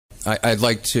I'd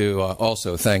like to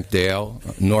also thank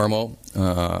CalNORML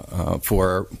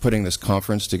for putting this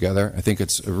conference together. I think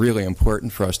it's really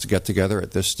important for us to get together at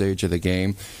this stage of the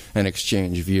game and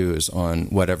exchange views on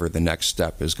whatever the next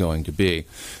step is going to be.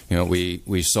 You know,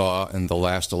 we saw in the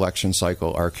last election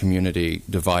cycle our community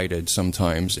divided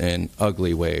sometimes in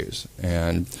ugly ways.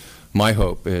 And my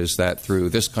hope is that through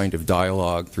this kind of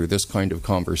dialogue, through this kind of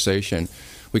conversation,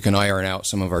 we can iron out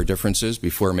some of our differences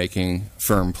before making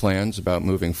firm plans about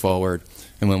moving forward.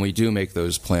 And when we do make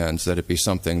those plans, that it be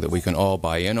something that we can all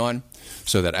buy in on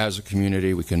so that as a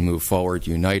community we can move forward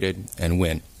united and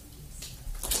win.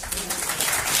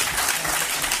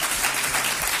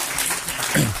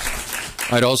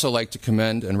 I'd also like to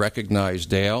commend and recognize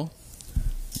Dale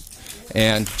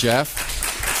and Jeff.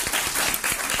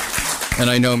 And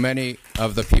I know many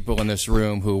of the people in this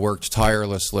room who worked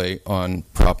tirelessly on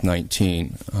Prop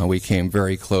 19. We came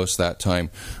very close that time.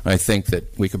 I think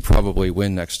that we could probably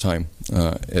win next time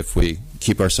if we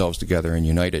keep ourselves together and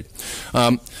united.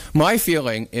 My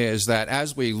feeling is that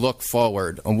as we look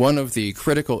forward, one of the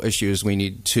critical issues we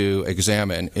need to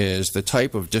examine is the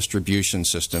type of distribution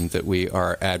system that we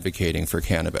are advocating for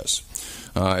cannabis.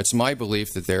 It's my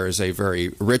belief that there is a very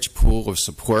rich pool of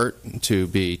support to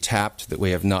be tapped that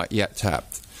we have not yet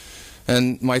tapped.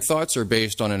 And my thoughts are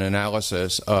based on an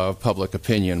analysis of public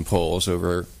opinion polls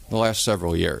over the last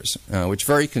several years, which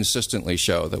very consistently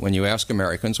show that when you ask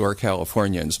Americans or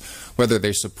Californians whether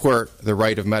they support the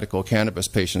right of medical cannabis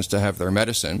patients to have their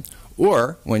medicine,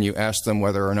 or when you ask them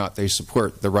whether or not they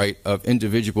support the right of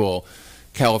individual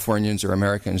Californians or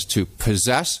Americans to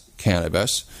possess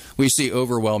cannabis, we see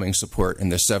overwhelming support in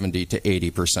the 70 to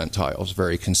 80 percentiles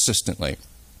very consistently.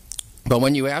 But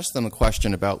when you ask them a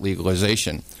question about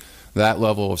legalization, that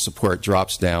level of support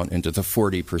drops down into the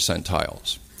 40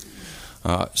 percentiles.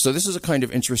 So this is a kind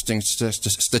of interesting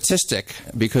statistic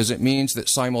because it means that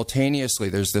simultaneously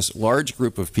there's this large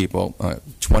group of people,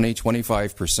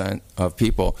 20–25% of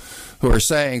people, who are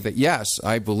saying that yes,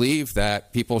 I believe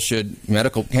that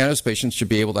medical cannabis patients should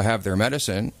be able to have their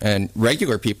medicine and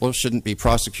regular people shouldn't be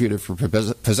prosecuted for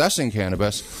possessing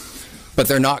cannabis, but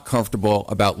they're not comfortable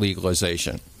about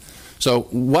legalization. So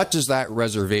what does that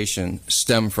reservation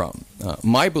stem from?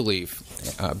 My belief,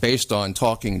 based on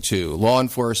talking to law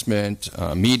enforcement,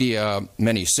 media,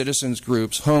 many citizens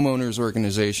groups, homeowners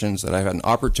organizations that I've had an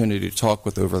opportunity to talk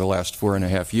with over the last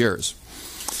 4.5 years,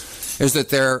 is that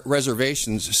their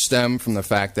reservations stem from the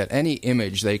fact that any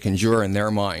image they conjure in their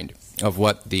mind of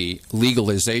what the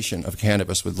legalization of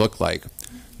cannabis would look like,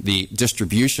 the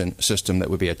distribution system that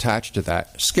would be attached to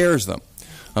that, scares them.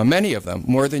 Many of them,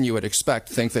 more than you would expect,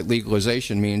 think that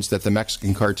legalization means that the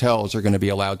Mexican cartels are going to be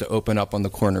allowed to open up on the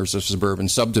corners of suburban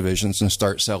subdivisions and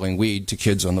start selling weed to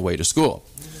kids on the way to school.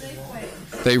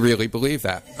 They really believe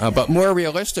that. But more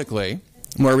realistically,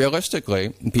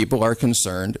 people are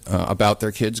concerned about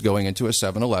their kids going into a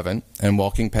 7-Eleven and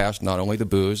walking past not only the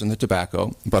booze and the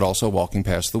tobacco, but also walking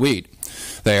past the weed.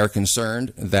 They are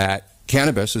concerned that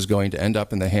cannabis is going to end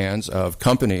up in the hands of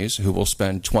companies who will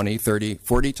spend 20, 30,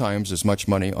 40 times as much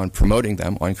money on promoting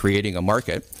them, on creating a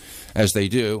market, as they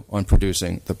do on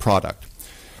producing the product.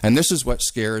 And this is what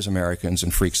scares Americans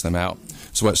and freaks them out.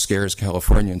 It's what scares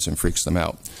Californians and freaks them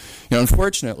out. You know,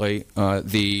 unfortunately,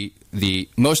 the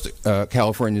most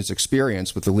Californians'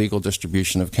 experience with the legal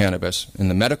distribution of cannabis in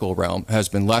the medical realm has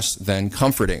been less than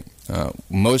comforting.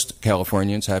 Most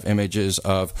Californians have images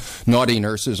of naughty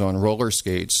nurses on roller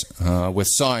skates with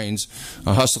signs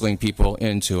hustling people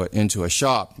into a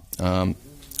shop.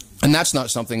 And that's not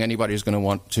something anybody's going to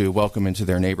want to welcome into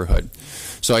their neighborhood.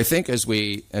 So I think as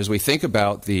we think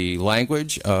about the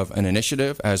language of an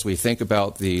initiative, as we think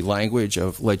about the language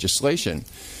of legislation,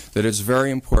 that it's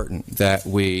very important that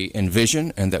we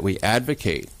envision and that we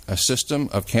advocate a system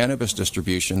of cannabis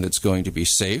distribution that's going to be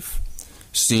safe,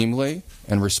 seemly,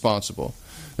 and responsible,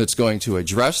 that's going to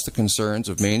address the concerns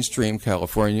of mainstream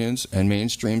Californians and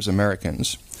mainstream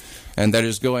Americans, and that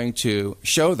is going to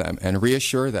show them and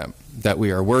reassure them that we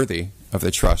are worthy of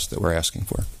the trust that we're asking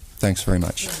for. Thanks very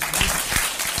much.